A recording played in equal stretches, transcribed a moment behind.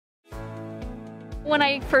When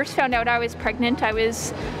I first found out I was pregnant, I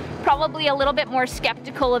was probably a little bit more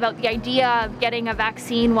skeptical about the idea of getting a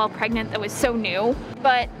vaccine while pregnant that was so new.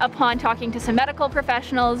 But upon talking to some medical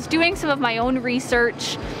professionals, doing some of my own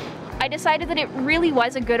research, I decided that it really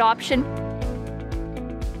was a good option.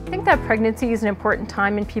 I think that pregnancy is an important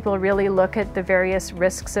time and people really look at the various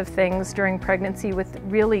risks of things during pregnancy with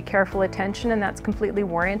really careful attention, and that's completely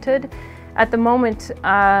warranted. At the moment,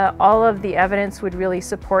 all of the evidence would really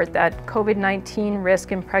support that COVID-19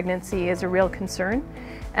 risk in pregnancy is a real concern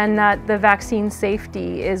and that the vaccine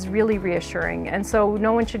safety is really reassuring. And so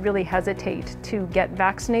no one should really hesitate to get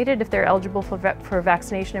vaccinated if they're eligible for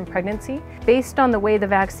vaccination in pregnancy. Based on the way the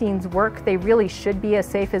vaccines work, they really should be as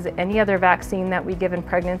safe as any other vaccine that we give in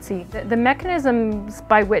pregnancy. The mechanisms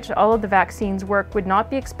by which all of the vaccines work would not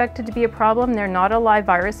be expected to be a problem. They're not a live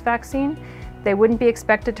virus vaccine. They wouldn't be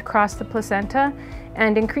expected to cross the placenta.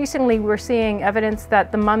 And increasingly we're seeing evidence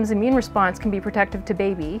that the mom's immune response can be protective to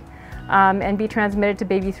baby and be transmitted to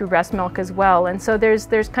baby through breast milk as well. And so there's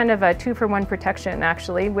kind of a 2-for-1 protection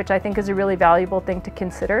actually, which I think is a really valuable thing to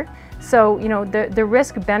consider. So, you know, the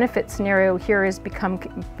risk-benefit scenario here is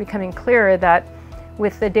becoming clearer that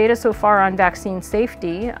with the data so far on vaccine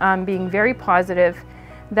safety being very positive,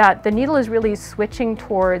 that the needle is really switching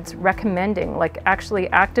towards recommending, like actually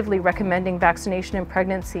actively recommending vaccination in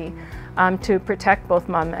pregnancy to protect both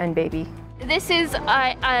mom and baby. This is,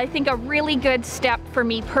 I think, a really good step for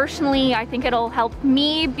me personally. I think it'll help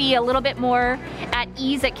me be a little bit more at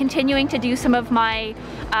ease at continuing to do some of my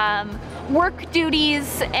work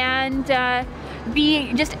duties and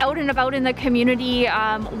be just out and about in the community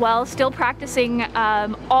while still practicing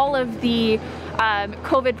all of the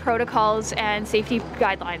COVID protocols and safety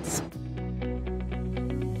guidelines.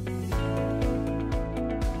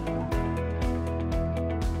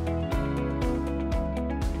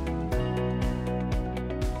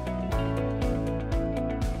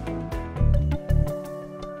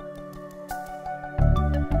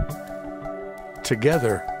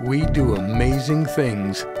 Together, we do amazing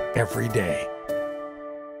things every day.